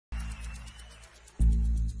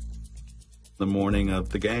The morning of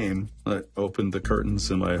the game, I opened the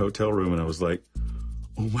curtains in my hotel room and I was like,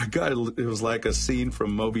 oh my God, it was like a scene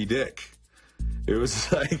from Moby Dick. It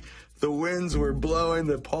was like the winds were blowing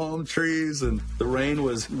the palm trees and the rain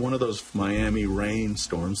was one of those Miami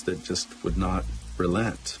rainstorms that just would not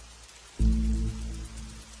relent.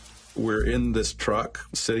 We're in this truck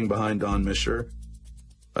sitting behind Don Mischer.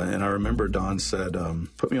 And I remember Don said,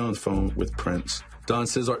 put me on the phone with Prince. Don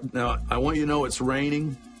says, now, I want you to know it's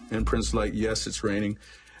raining. And Prince is like, yes, it's raining.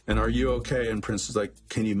 And are you okay? And Prince is like,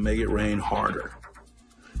 can you make it rain harder?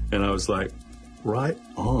 And I was like, right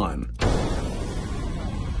on.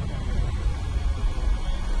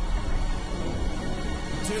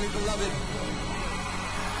 Dearly beloved,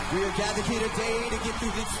 we are gathered here today to get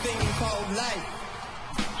through this thing called life.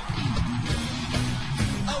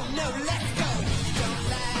 Oh no, let's go! Don't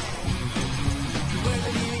lie. We're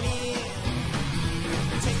living in.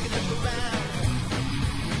 Take a look around.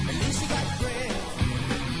 At least you got friends.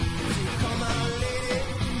 So come on, lady.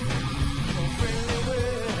 Your friendly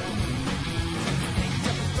world. Picked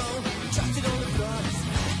up the phone, dropped it on the floor.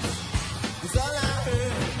 It's all I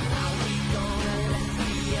heard. How we gonna let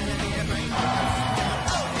the enemy break us down?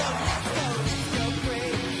 Oh no, let's go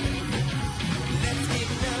crazy. Let's get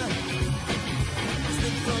numb.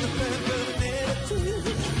 Slip on the purple middle too.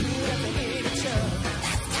 We have to hit each other.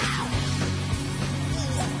 Let's go!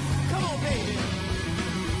 Come on, baby.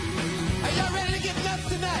 Are y'all ready to get nuts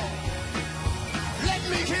tonight? Let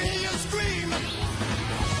me hear you scream.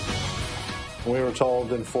 We were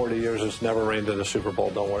told in 40 years it's never rained at a Super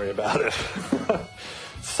Bowl, don't worry about it.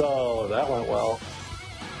 So that went well.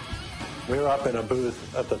 We were up in a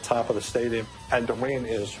booth at the top of the stadium, and the rain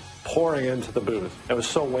is pouring into the booth. It was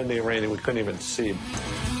so windy and rainy we couldn't even see.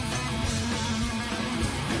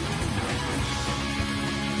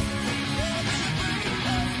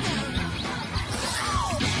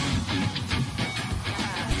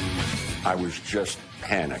 I was just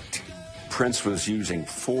panicked. Prince was using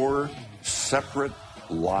 4 separate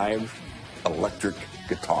live electric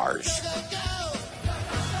guitars.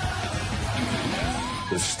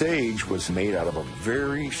 The stage was made out of a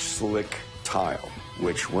very slick tile,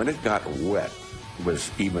 which when it got wet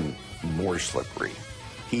was even more slippery.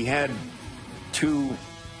 He had 2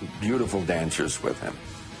 beautiful dancers with him,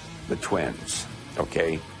 the twins,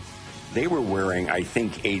 okay? They were wearing, I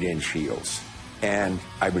think, 8-inch heels. And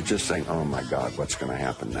I was just saying, oh my God, what's going to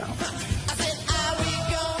happen now?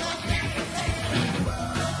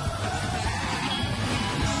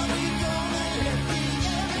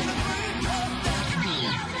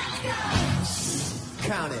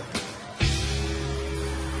 Count it.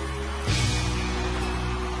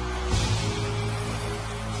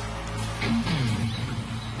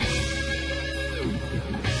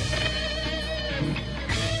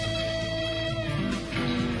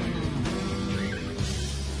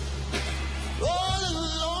 All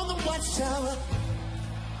along the watchtower,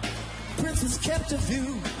 Prince was kept a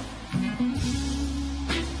view,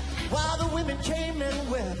 while the women came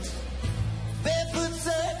and wept, barefoot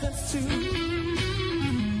servants too.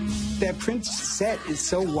 That Prince set is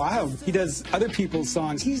so wild. He does other people's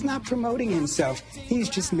songs. He's not promoting himself. He's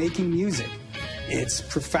just making music. It's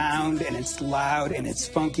profound, and it's loud, and it's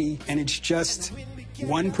funky, and it's just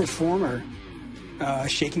one performer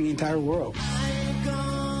shaking the entire world.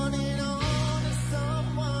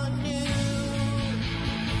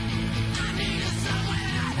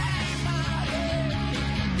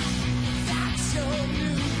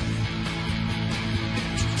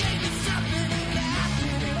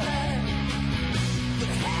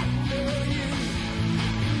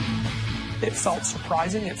 It felt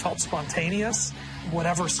surprising, it felt spontaneous.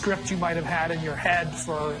 Whatever script you might have had in your head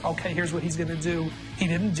for, okay, here's what he's going to do, he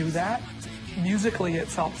didn't do that. Musically, it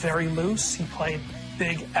felt very loose. He played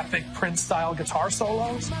big, epic Prince-style guitar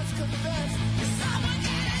solos.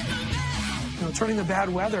 You know, turning the bad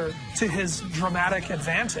weather to his dramatic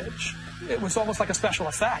advantage, it was almost like a special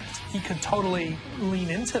effect. He could totally lean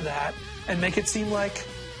into that and make it seem like,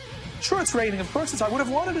 sure, it's raining, of course it's, I would have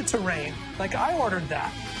wanted it to rain. Like, I ordered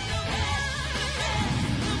that.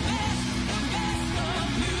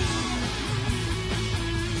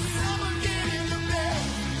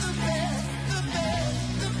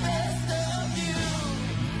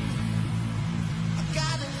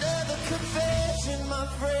 My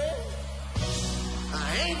friend,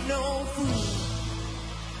 I ain't no fool.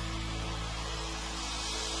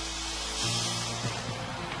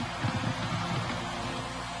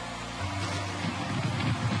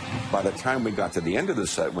 By the time we got to the end of the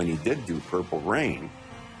set, when he did do Purple Rain,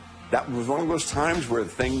 that was one of those times where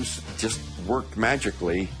things just worked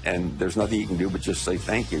magically, and there's nothing you can do but just say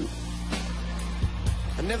thank you.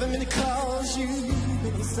 I never meant to cause you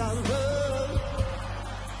any sorrow.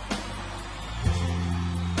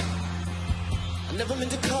 I never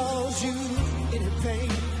meant to cause you any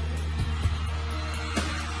pain.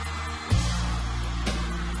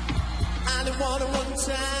 I didn't want to one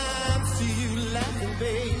time see you laughing,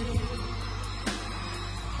 babe.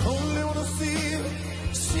 Only want to see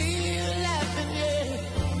you laughing,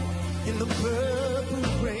 yeah. In the purple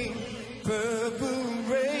rain, purple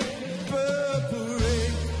rain, purple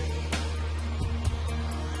rain.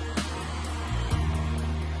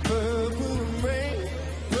 Purple rain,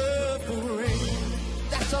 purple rain.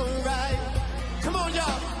 That's alright. Come on,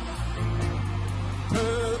 y'all.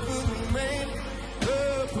 Purple rain,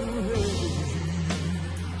 purple rain.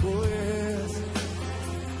 Oh, yes.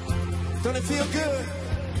 Don't it feel good?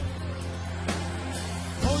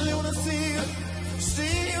 Only wanna see you.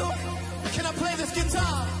 Can I play this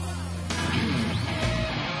guitar?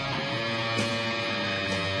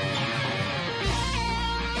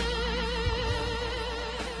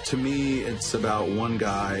 To me, it's about one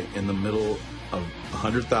guy in the middle of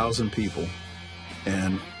 100,000 people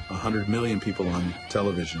and 100 million people on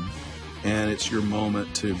television. And it's your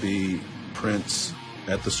moment to be Prince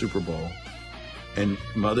at the Super Bowl. And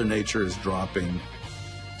Mother Nature is dropping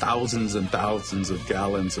thousands and thousands of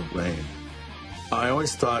gallons of rain. I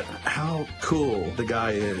always thought how cool the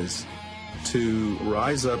guy is to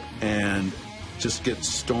rise up and just get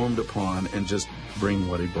stormed upon and just bring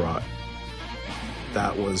what he brought.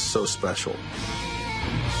 That was so special.